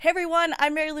Hey everyone,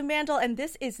 I'm Mary Lou Mandel, and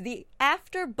this is the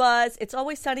After Buzz. It's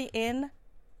Always Sunny in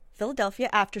Philadelphia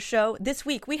after show. This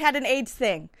week we had an AIDS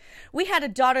thing, we had a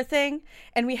daughter thing,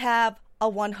 and we have a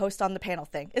one host on the panel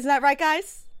thing. Isn't that right,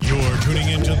 guys? You're tuning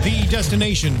into the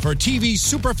destination for TV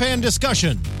superfan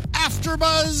discussion, After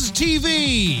Buzz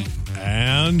TV.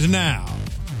 And now,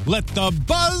 let the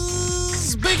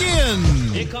buzz begin.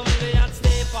 Here come the hot stepper.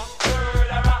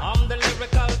 I'm the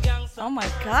lyrical gangster. Oh my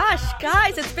gosh,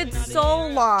 guys, it's been so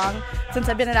long since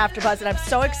I've been at AfterBuzz, and I'm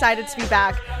so excited to be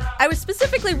back. I was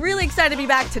specifically really excited to be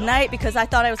back tonight because I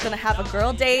thought I was going to have a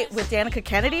girl date with Danica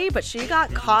Kennedy, but she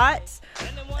got caught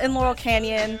in Laurel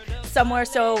Canyon somewhere.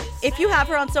 So if you have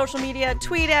her on social media,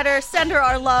 tweet at her, send her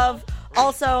our love.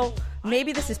 Also,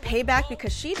 maybe this is payback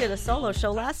because she did a solo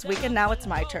show last week and now it's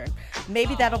my turn.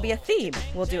 Maybe that'll be a theme.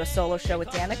 We'll do a solo show with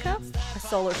Danica, a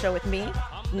solo show with me.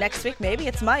 Next week, maybe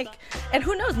it's Mike. And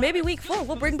who knows, maybe week 4,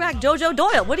 we'll bring back JoJo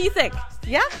Doyle. What do you think?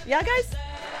 Yeah? Yeah, guys?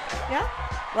 Yeah?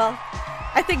 Well,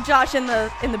 I think Josh in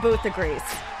the booth agrees.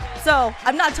 So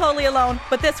I'm not totally alone,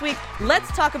 but this week,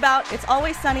 let's talk about It's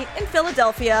Always Sunny in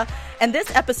Philadelphia. And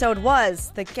this episode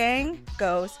was The Gang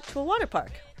Goes to a Water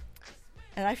Park.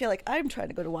 And I feel like I'm trying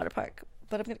to go to a water park,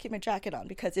 but I'm going to keep my jacket on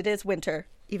because it is winter.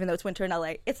 Even though it's winter in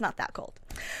LA, it's not that cold.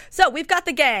 So we've got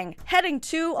the gang heading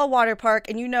to a water park.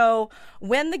 And you know,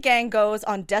 when the gang goes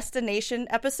on destination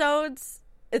episodes,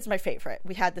 it's my favorite.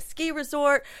 We had the ski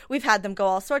resort. We've had them go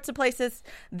all sorts of places.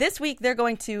 This week, they're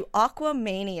going to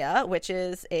Aquamania, which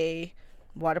is a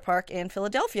water park in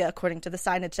Philadelphia, according to the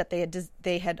signage that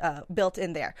they had built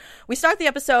in there. We start the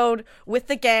episode with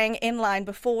the gang in line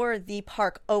before the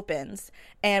park opens,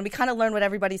 and we kind of learn what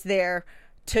everybody's there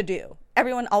to do.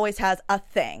 Everyone always has a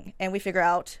thing, and we figure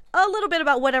out a little bit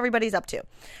about what everybody's up to.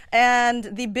 And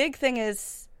the big thing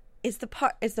is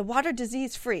the water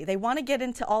disease free. They want to get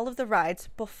into all of the rides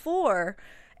before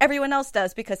everyone else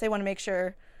does because they want to make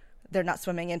sure they're not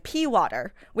swimming in pee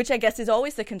water, which I guess is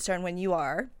always the concern when you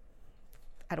are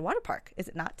at a water park, is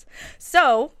it not?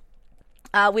 So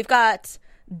we've got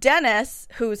Dennis,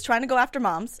 who's trying to go after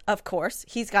moms, of course.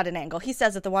 He's got an angle. He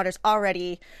says that the water's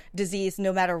already diseased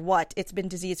no matter what. It's been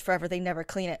diseased forever. They never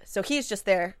clean it. So he's just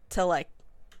there to, like,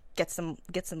 get some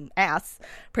ass,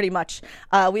 pretty much.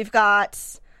 We've got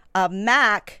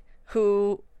Mac,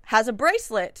 who has a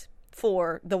bracelet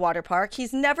for the water park.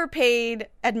 He's never paid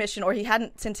admission, or he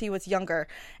hadn't since he was younger.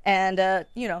 And,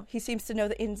 he seems to know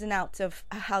the ins and outs of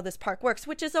how this park works,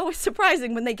 which is always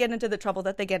surprising when they get into the trouble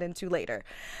that they get into later.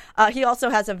 He also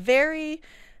has a very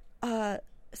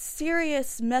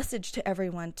serious message to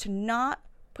everyone to not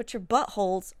put your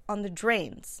buttholes on the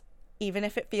drains, even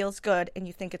if it feels good and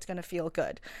you think it's going to feel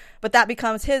good. But that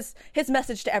becomes his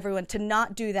message to everyone, to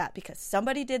not do that because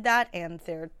somebody did that and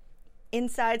their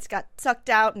insides got sucked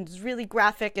out and it's really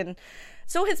graphic, and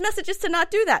so his message is to not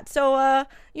do that. So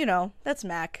that's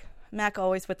Mac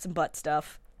always with some butt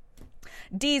stuff.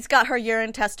 Dee's got her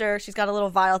urine tester. She's got a little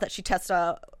vial that she tests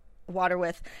water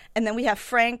with. And then we have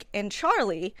Frank and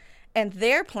Charlie, and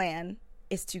their plan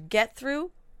is to get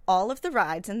through all of the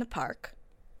rides in the park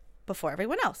before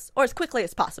everyone else, or as quickly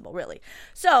as possible, really.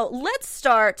 So let's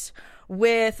start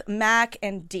with Mac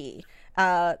and Dee.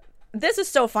 This is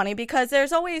so funny because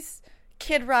there's always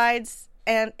kid rides,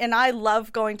 and I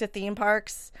love going to theme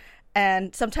parks,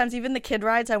 and sometimes even the kid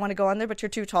rides I want to go on there, but you're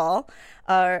too tall,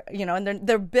 and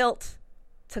they're built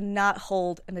to not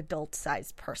hold an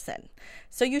adult-sized person,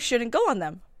 so you shouldn't go on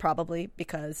them, probably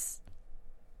because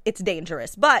it's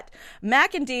dangerous. But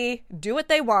Mac and Dee do what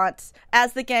they want,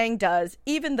 as the gang does,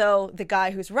 even though the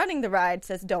guy who's running the ride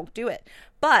says don't do it.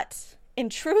 But in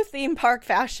true theme park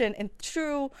fashion, in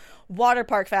true water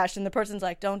park fashion, the person's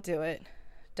like, don't do it.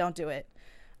 Don't do it.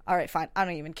 All right, fine. I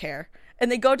don't even care.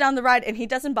 And they go down the ride, and he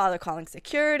doesn't bother calling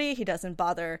security. He doesn't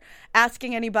bother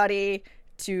asking anybody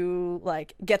to,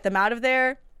 like, get them out of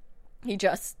there. He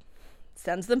just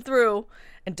sends them through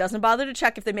and doesn't bother to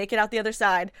check if they make it out the other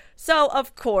side. So,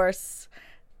 of course,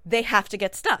 they have to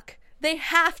get stuck. They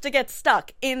have to get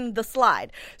stuck in the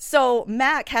slide. So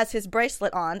Mac has his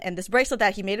bracelet on, and this bracelet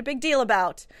that he made a big deal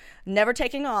about never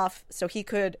taking off so he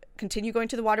could continue going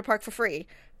to the water park for free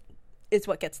is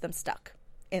what gets them stuck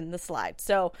in the slide.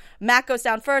 So Mac goes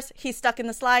down first. He's stuck in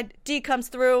the slide. Dee comes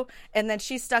through, and then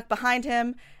she's stuck behind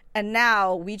him. And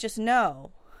now we just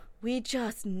know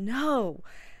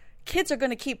kids are going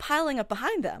to keep piling up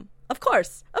behind them. Of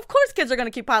course kids are going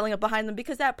to keep piling up behind them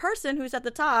because that person who's at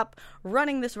the top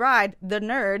running this ride, the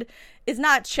nerd, is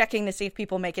not checking to see if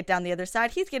people make it down the other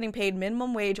side. He's getting paid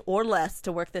minimum wage or less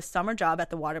to work this summer job at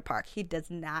the water park. He does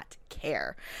not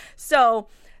care. So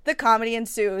the comedy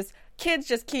ensues. Kids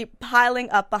just keep piling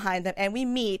up behind them, and we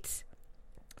meet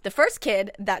The first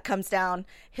kid that comes down,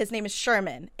 his name is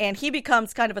Sherman, and he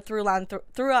becomes kind of a through line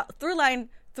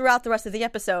throughout the rest of the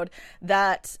episode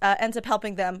that ends up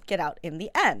helping them get out in the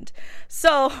end.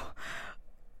 So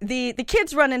the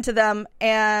kids run into them,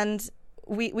 and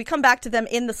we come back to them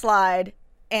in the slide,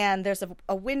 and there's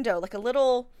a window, like a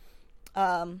little,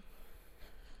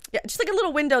 just like a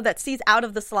little window that sees out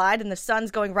of the slide, and the sun's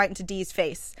going right into Dee's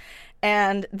face.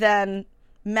 And then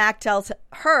Mac tells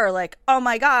her, like, oh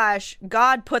my gosh,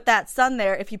 God put that sun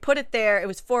there. If he put it there, it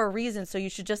was for a reason, so you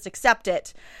should just accept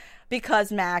it.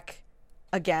 Because Mac,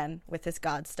 again, with his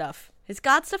God stuff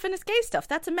and his gay stuff,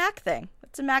 that's a Mac thing.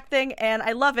 It's a Mac thing, and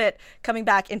I love it coming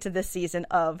back into this season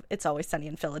of It's Always Sunny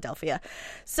in Philadelphia.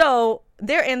 So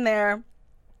they're in there,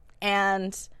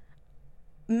 and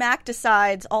Mac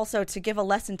decides also to give a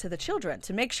lesson to the children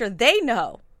to make sure they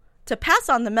know, to pass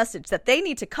on the message that they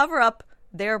need to cover up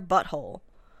their butthole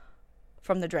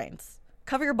from the drains.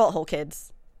 Cover your butthole,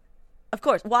 kids. Of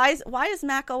course. Why does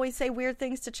Mac always say weird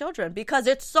things to children? Because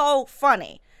it's so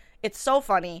funny. It's so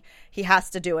funny. He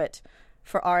has to do it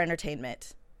for our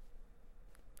entertainment.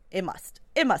 It must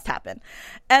happen.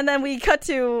 And then we cut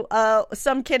to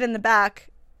some kid in the back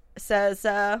says,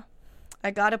 I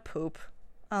gotta poop.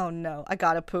 Oh no, I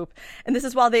gotta poop. And this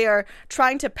is while they are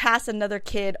trying to pass another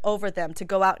kid over them to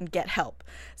go out and get help.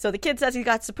 So the kid says he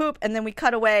got to poop, and then we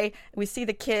cut away. We see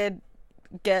the kid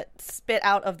get spit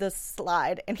out of the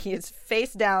slide, and he is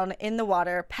face down in the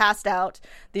water, passed out.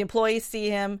 The employees see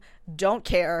him, don't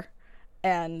care,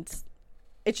 and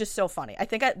it's just so funny. I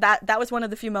think that was one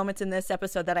of the few moments in this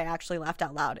episode that I actually laughed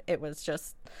out loud. It was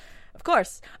just, of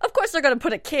course they're going to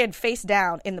put a kid face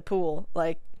down in the pool.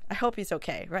 Like, I hope he's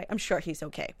okay, right? I'm sure he's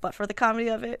okay. But for the comedy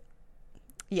of it,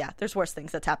 yeah, there's worse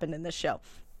things that's happened in this show.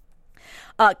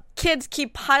 Kids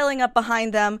keep piling up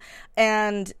behind them,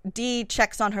 and Dee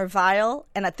checks on her vial.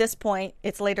 And at this point,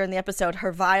 it's later in the episode,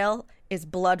 her vial is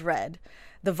blood red.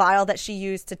 The vial that she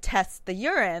used to test the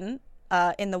urine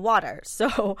in the water.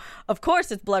 So, of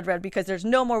course, it's blood red because there's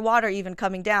no more water even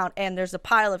coming down, and there's a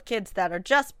pile of kids that are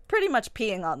just pretty much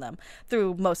peeing on them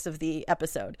through most of the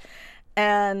episode.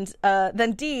 And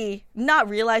then Dee, not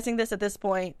realizing this at this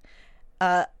point,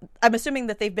 I'm assuming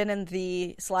that they've been in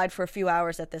the slide for a few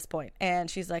hours at this point, and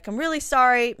she's like, I'm really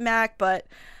sorry, Mac, but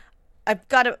I've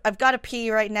got to pee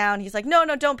right now. And he's like, no,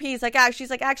 don't pee. She's like,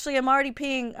 actually, I'm already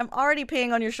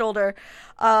peeing on your shoulder.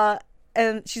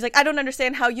 And she's like, I don't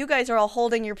understand how you guys are all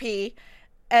holding your pee.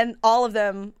 And all of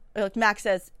them, like Mac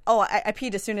says, oh, I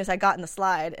peed as soon as I got in the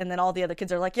slide. And then all the other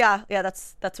kids are like, yeah,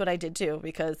 that's what I did too,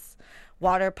 because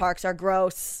water parks are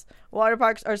gross. Water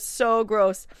parks are so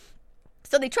gross.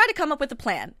 So they try to come up with a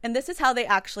plan, and this is how they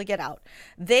actually get out.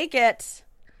 They get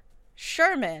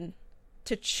Sherman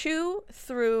to chew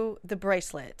through the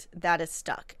bracelet that is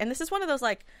stuck. And this is one of those,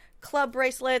 like, club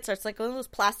bracelets, or it's like one of those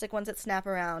plastic ones that snap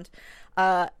around,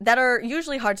 that are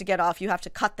usually hard to get off. You have to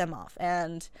cut them off.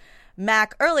 And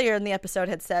Mac, earlier in the episode,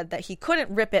 had said that he couldn't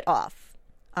rip it off.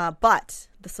 But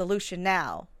the solution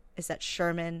now is that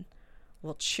Sherman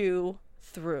will chew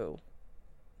through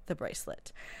the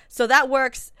bracelet. So that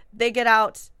works. They get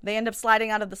out. They end up sliding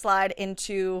out of the slide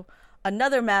into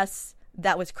another mess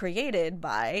that was created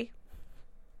by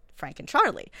Frank and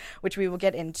Charlie, which we will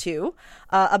get into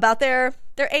about their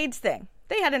AIDS thing.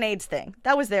 They had an AIDS thing.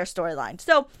 That was their storyline.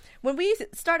 So when we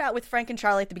start out with Frank and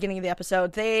Charlie at the beginning of the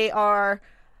episode, they are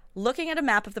looking at a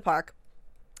map of the park,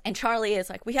 and Charlie is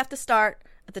like, we have to start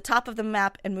at the top of the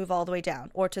map and move all the way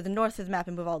down, or to the north of the map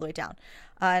and move all the way down.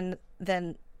 And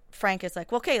then Frank is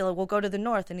like, well, okay, we'll go to the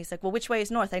north. And he's like, well, which way is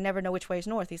north? I never know which way is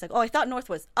north. He's like, oh, I thought north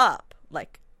was up,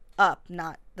 like up,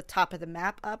 not the top of the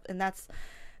map up. And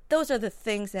those are the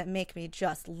things that make me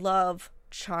just love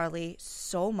Charlie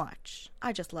so much.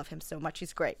 I just love him so much.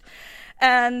 He's great.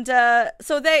 And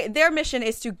so their mission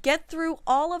is to get through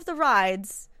all of the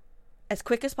rides as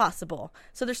quick as possible.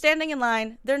 So they're standing in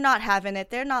line. They're not having it.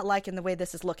 They're not liking the way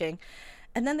this is looking.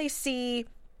 And then they see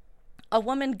a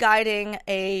woman guiding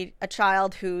a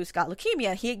child who's got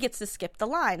leukemia. He gets to skip the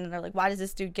line. And they're like, why does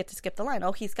this dude get to skip the line?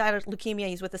 Oh, he's got leukemia.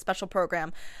 He's with a special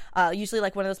program, usually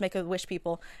like one of those Make-A-Wish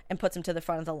people, and puts him to the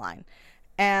front of the line.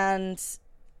 And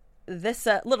this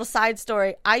little side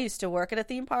story, I used to work at a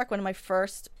theme park. One of my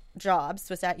first jobs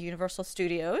was at Universal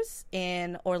Studios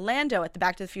in Orlando at the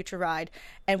Back to the Future ride.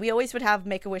 And we always would have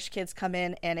Make-A-Wish kids come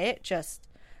in, and it just,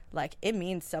 like, it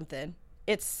means something.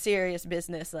 It's serious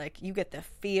business. Like, you get the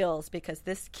feels because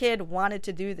this kid wanted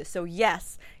to do this. So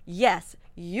yes,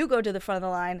 you go to the front of the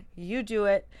line. You do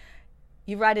it.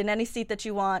 You ride in any seat that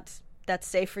you want that's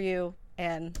safe for you,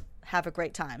 and have a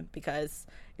great time, because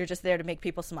you're just there to make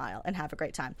people smile and have a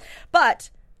great time.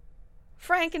 But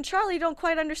Frank and Charlie don't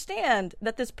quite understand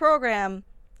that this program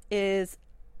is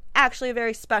actually a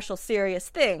very special, serious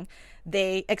thing.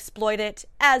 They exploit it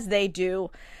as they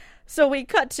do. So we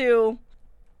cut to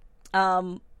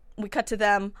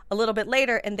them a little bit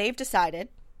later, and they've decided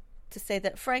to say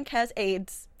that Frank has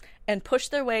AIDS and push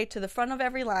their way to the front of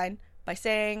every line by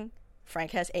saying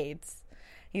Frank has AIDS.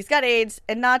 He's got AIDS,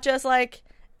 and not just like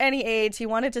any AIDS. He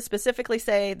wanted to specifically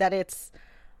say that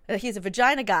he's a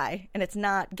vagina guy and it's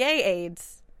not gay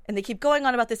AIDS. And they keep going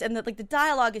on about this, and the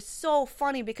dialogue is so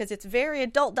funny because it's very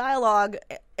adult dialogue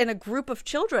in a group of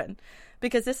children,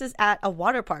 because this is at a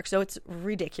water park, so it's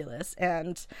ridiculous.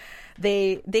 And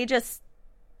they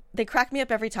crack me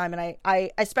up every time. And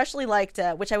I especially liked,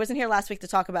 which I wasn't here last week to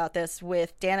talk about this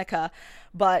with Danica,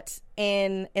 but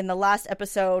in the last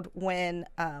episode when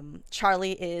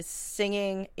Charlie is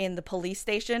singing in the police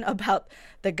station about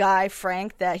the guy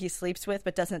Frank that he sleeps with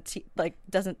but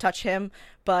doesn't touch him,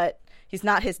 but he's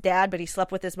not his dad, but he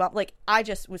slept with his mom. Like, I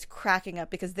just was cracking up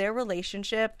because their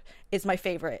relationship is my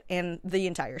favorite in the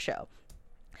entire show.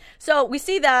 So we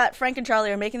see that Frank and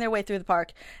Charlie are making their way through the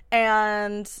park,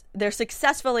 and they're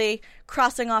successfully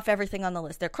crossing off everything on the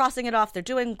list. They're crossing it off. They're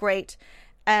doing great.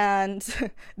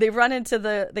 And they run into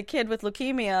the kid with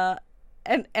leukemia,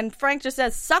 and Frank just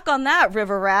says, "Suck on that,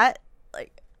 river rat."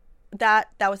 Like, that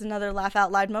was another laugh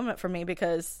out loud moment for me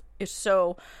because it's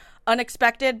so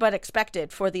unexpected but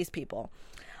expected for these people.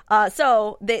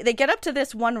 So they get up to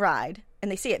this one ride, and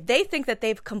they see it. They think that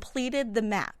they've completed the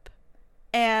map,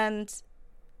 and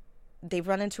they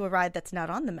run into a ride that's not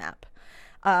on the map.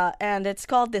 And it's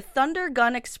called the Thunder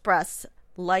Gun Express,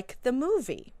 like the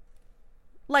movie.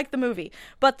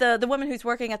 But the woman who's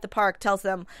working at the park tells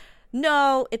them,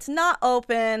 no, it's not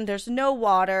open. There's no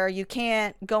water. You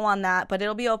can't go on that, but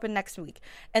it'll be open next week.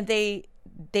 And they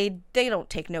don't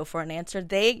take no for an answer.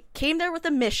 They came there with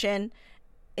a mission,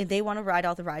 and they want to ride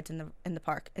all the rides in the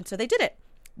park. And so they did it.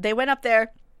 They went up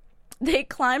there. They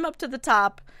climb up to the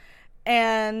top,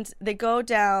 and they go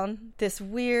down this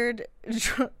weird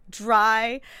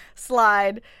dry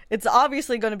slide. It's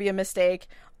obviously going to be a mistake.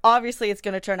 Obviously, it's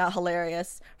going to turn out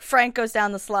hilarious. Frank goes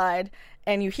down the slide,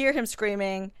 and you hear him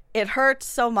screaming. It hurts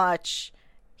so much.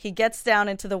 He gets down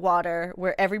into the water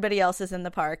where everybody else is in the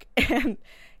park, and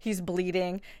he's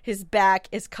bleeding. His back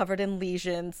is covered in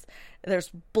lesions.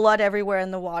 There's blood everywhere in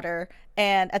the water.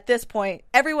 And at this point,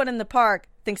 everyone in the park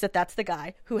thinks that that's the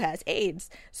guy who has AIDS.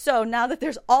 So now that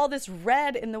there's all this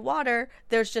red in the water,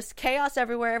 there's just chaos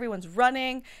everywhere. Everyone's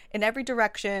running in every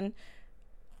direction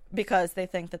because they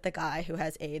think that the guy who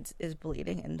has AIDS is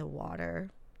bleeding in the water.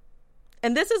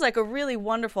 And this is like a really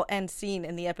wonderful end scene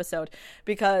in the episode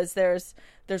because there's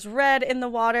red in the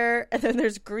water, and then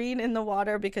there's green in the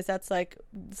water because that's like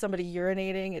somebody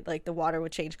urinating. It, like, the water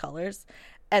would change colors.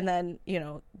 And then,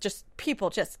 just people,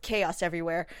 just chaos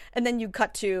everywhere. And then you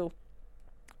cut to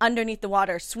underneath the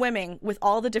water, swimming with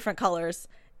all the different colors,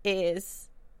 is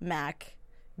Mac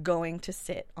going to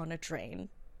sit on a drain.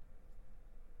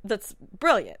 That's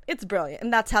brilliant. It's brilliant.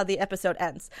 And that's how the episode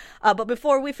ends. But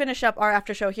before we finish up our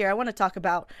after show here, I want to talk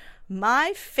about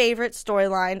my favorite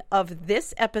storyline of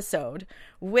this episode,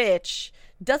 which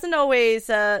doesn't always,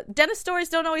 Dennis stories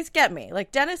don't always get me.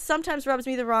 Like, Dennis sometimes rubs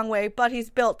me the wrong way, but he's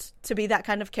built to be that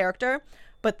kind of character.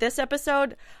 But this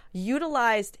episode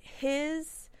utilized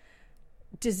his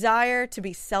desire to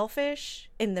be selfish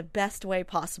in the best way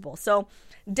possible. So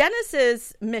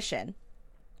Dennis's mission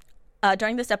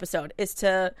during this episode is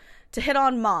to hit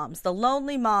on moms, the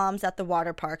lonely moms at the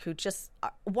water park who just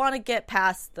want to get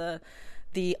past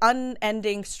the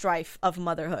unending strife of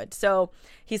motherhood. So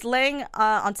he's laying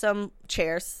on some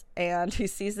chairs, and he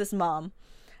sees this mom,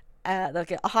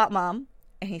 like a hot mom,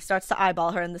 and he starts to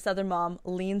eyeball her, and this other mom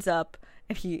leans up,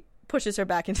 and he pushes her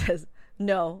back and says,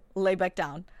 "No, lay back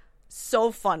down."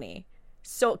 So funny.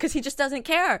 So, because he just doesn't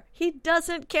care. He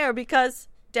doesn't care because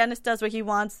Dennis does what he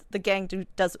wants. The gang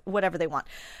does whatever they want.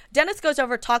 Dennis goes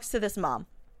over, talks to this mom.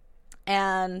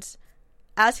 And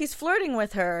as he's flirting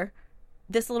with her,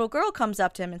 this little girl comes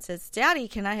up to him and says, "Daddy,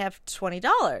 can I have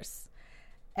 $20?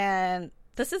 And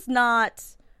this is not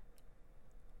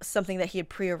something that he had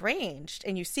prearranged.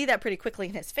 And you see that pretty quickly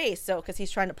in his face. So, because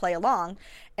he's trying to play along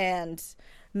and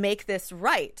make this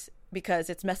right, because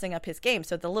it's messing up his game.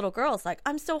 So the little girl's like,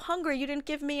 "I'm so hungry. You didn't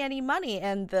give me any money."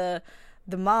 And the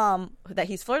mom that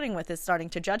he's flirting with is starting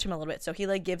to judge him a little bit. So he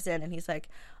like gives in, and he's like,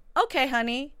 "Okay,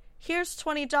 honey, here's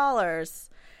 $20.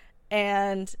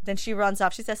 And then she runs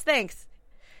off. She says, "Thanks."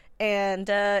 And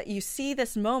you see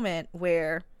this moment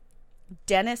where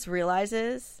Dennis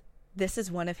realizes this is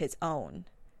one of his own.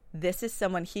 This is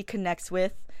someone he connects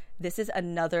with. This is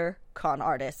another con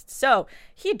artist. So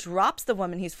he drops the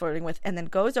woman he's flirting with and then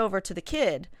goes over to the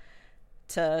kid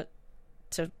to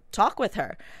to talk with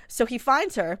her. So he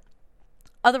finds her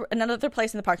another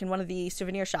place in the park, in one of the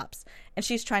souvenir shops, and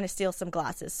she's trying to steal some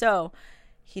glasses. So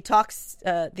he talks,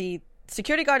 the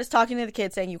security guard is talking to the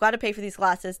kid saying, you got to pay for these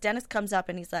glasses. Dennis comes up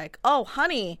and he's like, oh,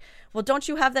 honey, well, don't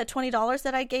you have that $20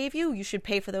 that I gave you? You should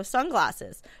pay for those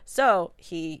sunglasses. So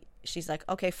she's like,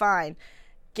 okay, fine.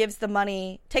 Gives the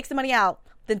money, takes the money out.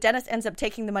 Then Dennis ends up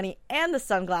taking the money and the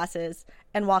sunglasses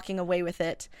and walking away with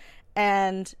it.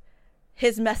 And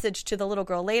his message to the little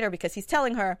girl later, because he's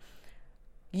telling her,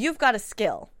 you've got a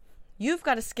skill. You've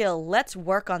got a skill. Let's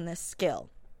work on this skill.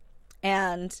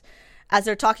 And as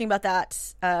they're talking about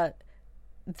that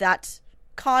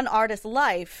con artist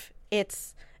life,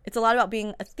 it's a lot about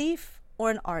being a thief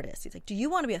or an artist. He's like, do you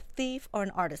want to be a thief or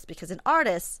an artist? Because an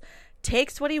artist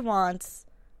takes what he wants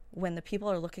when the people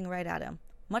are looking right at him,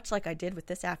 much like I did with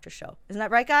this after show. Isn't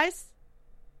that right, guys?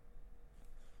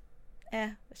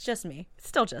 It's just me. It's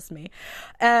still just me.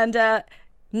 And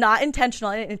not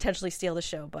intentional. I didn't intentionally steal the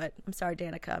show, but I'm sorry,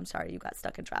 Danica. I'm sorry you got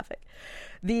stuck in traffic.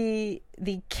 The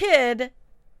kid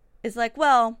is like,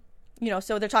 well,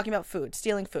 so they're talking about food,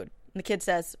 stealing food. And the kid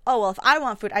says, oh, well, if I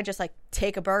want food, I just like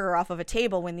take a burger off of a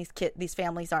table when these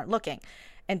families aren't looking.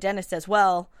 And Dennis says,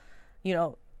 well,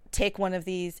 take one of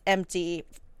these empty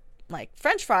like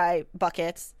French fry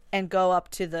buckets and go up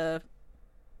to the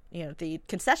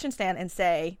concession stand and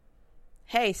say,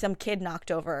 hey, some kid knocked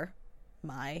over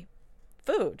my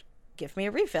food. Give me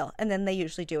a refill. And then they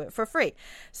usually do it for free.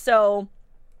 So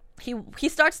he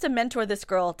starts to mentor this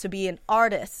girl to be an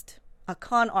artist, a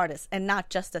con artist, and not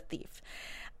just a thief.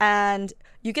 And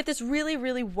you get this really,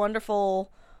 really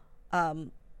wonderful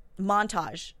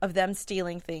montage of them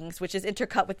stealing things, which is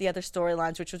intercut with the other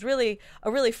storylines, which was really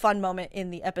a really fun moment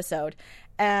in the episode.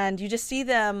 And you just see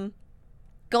them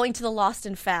going to the lost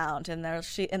and found, and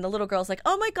the little girl's like,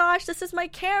 oh my gosh, this is my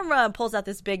camera, and pulls out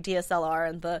this big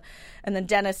DSLR, and then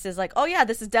Dennis is like, oh yeah,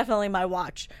 this is definitely my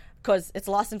watch, because it's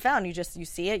lost and found. You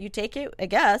see it, you take it, I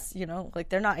guess, like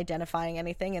they're not identifying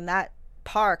anything. And that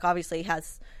park obviously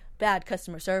has bad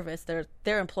customer service.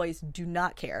 Their employees do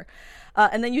not care.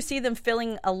 And then you see them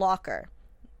filling a locker.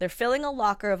 They're filling a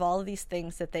locker of all of these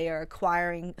things that they are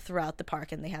acquiring throughout the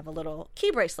park, and they have a little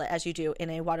key bracelet, as you do in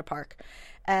a water park.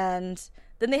 And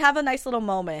then they have a nice little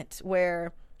moment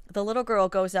where the little girl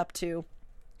goes up to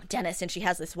Dennis, and she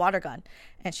has this water gun,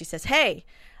 and she says, hey,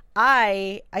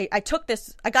 I took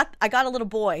this, I got a little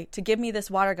boy to give me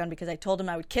this water gun because I told him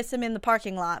I would kiss him in the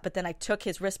parking lot, but then I took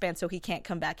his wristband so he can't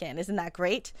come back in. Isn't that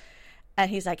great? And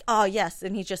he's like, oh yes.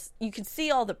 And you can see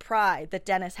all the pride that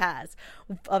Dennis has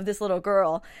of this little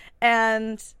girl.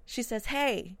 And she says,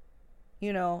 hey,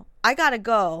 I gotta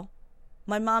go.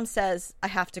 My mom says I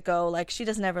have to go. Like, she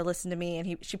doesn't ever listen to me.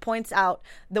 And she points out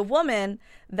the woman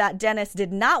that Dennis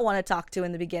did not want to talk to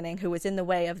in the beginning, who was in the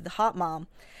way of the hot mom.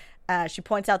 She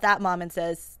points out that mom and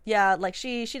says, yeah, like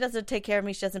she doesn't take care of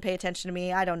me. She doesn't pay attention to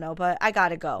me. I don't know, but I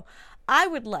gotta go. I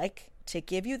would like to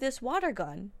give you this water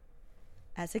gun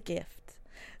as a gift.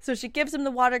 So she gives him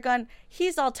the water gun.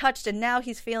 He's all touched, and now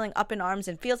he's feeling up in arms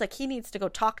and feels like he needs to go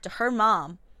talk to her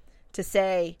mom to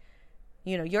say,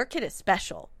 your kid is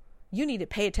special. You need to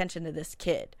pay attention to this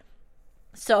kid.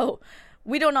 So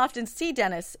we don't often see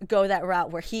Dennis go that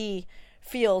route where he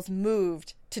feels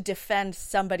moved to defend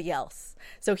somebody else.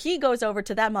 So he goes over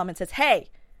to that mom and says, hey,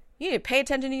 you need to pay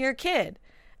attention to your kid.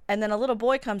 And then a little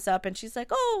boy comes up, and she's like,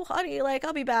 oh, honey, like,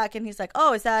 I'll be back. And he's like,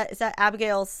 oh, is that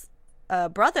Abigail's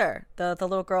brother? The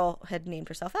little girl had named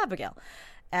herself Abigail.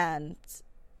 And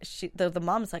the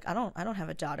mom's like, I don't have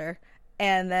a daughter.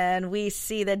 And then we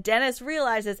see that Dennis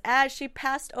realizes, as she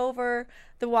passed over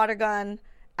the water gun,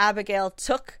 Abigail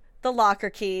took the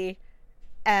locker key.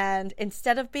 And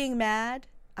instead of being mad,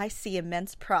 I see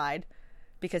immense pride,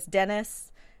 because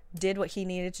Dennis did what he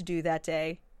needed to do that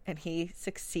day, and he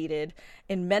succeeded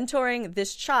in mentoring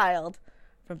this child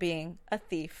from being a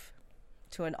thief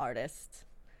to an artist.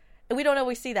 And we don't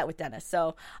always see that with Dennis.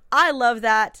 So I love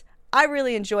that. I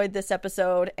really enjoyed this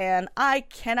episode, and I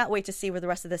cannot wait to see where the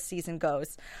rest of this season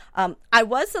goes. I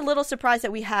was a little surprised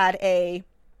that we had a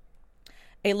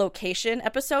location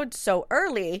episode so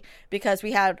early, because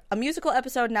we had a musical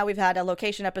episode, now we've had a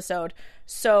location episode.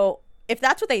 So if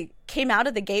that's what they came out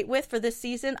of the gate with for this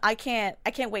season, I can't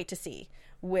wait to see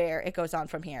where it goes on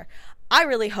from here. I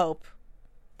really hope,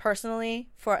 personally,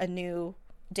 for a new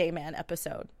Dayman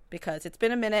episode, because it's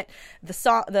been a minute.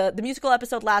 The musical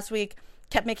episode last week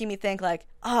kept making me think like,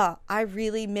 I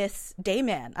really miss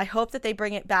Dayman. I hope that they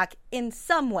bring it back in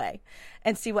some way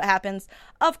and see what happens.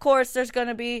 Of course, there's going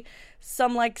to be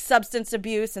some like substance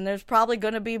abuse, and there's probably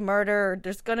going to be murder.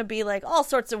 There's going to be like all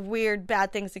sorts of weird,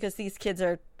 bad things, because these kids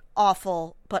are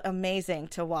awful but amazing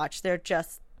to watch. They're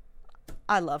just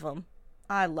I love them.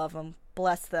 I love them.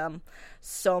 Bless them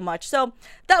so much. So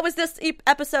that was this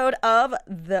episode of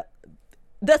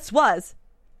this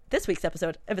week's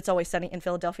episode of It's Always Sunny in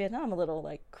Philadelphia. Now I'm a little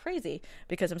like crazy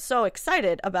because I'm so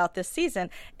excited about this season.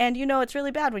 And you know, it's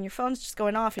really bad when your phone's just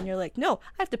going off and you're like, no,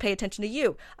 I have to pay attention to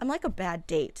you. I'm like a bad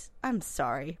date. I'm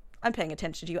sorry. I'm paying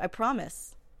attention to you. I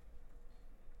promise.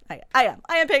 I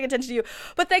am paying attention to you.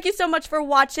 But thank you so much for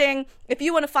watching. If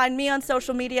you want to find me on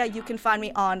social media, you can find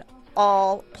me on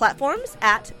all platforms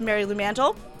at Mary Lou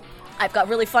Mandel. I've got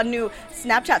really fun new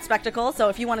Snapchat spectacles, so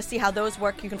if you want to see how those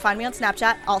work, you can find me on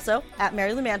Snapchat, also at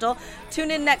Mary Lou Mandel.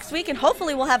 Tune in next week, and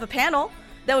hopefully we'll have a panel.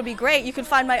 That would be great. You can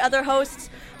find my other hosts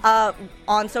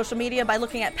on social media by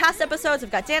looking at past episodes.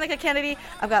 I've got Danica Kennedy,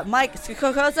 I've got Mike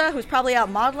Sikokoza, who's probably out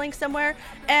modeling somewhere,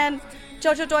 and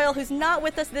Jojo Doyle, who's not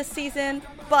with us this season,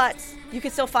 but you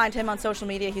can still find him on social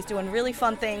media. He's doing really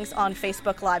fun things on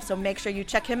Facebook Live, so make sure you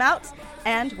check him out,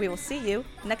 and we will see you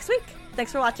next week.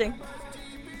 Thanks for watching.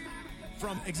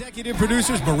 From executive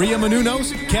producers Maria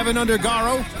Menounos, Kevin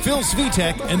Undergaro, Phil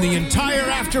Svitek, and the entire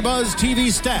AfterBuzz TV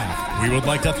staff, we would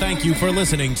like to thank you for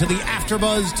listening to the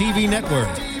AfterBuzz TV network.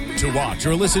 To watch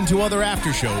or listen to other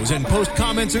after shows and post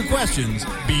comments or questions,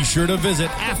 be sure to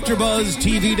visit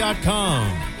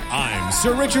AfterBuzzTV.com. I'm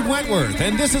Sir Richard Wentworth,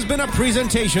 and this has been a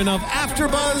presentation of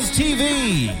AfterBuzz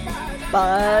TV.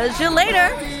 Buzz you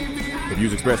later. The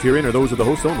views expressed herein are those of the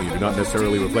hosts only and do not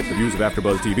necessarily reflect the views of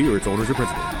AfterBuzz TV or its owners or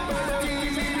principals.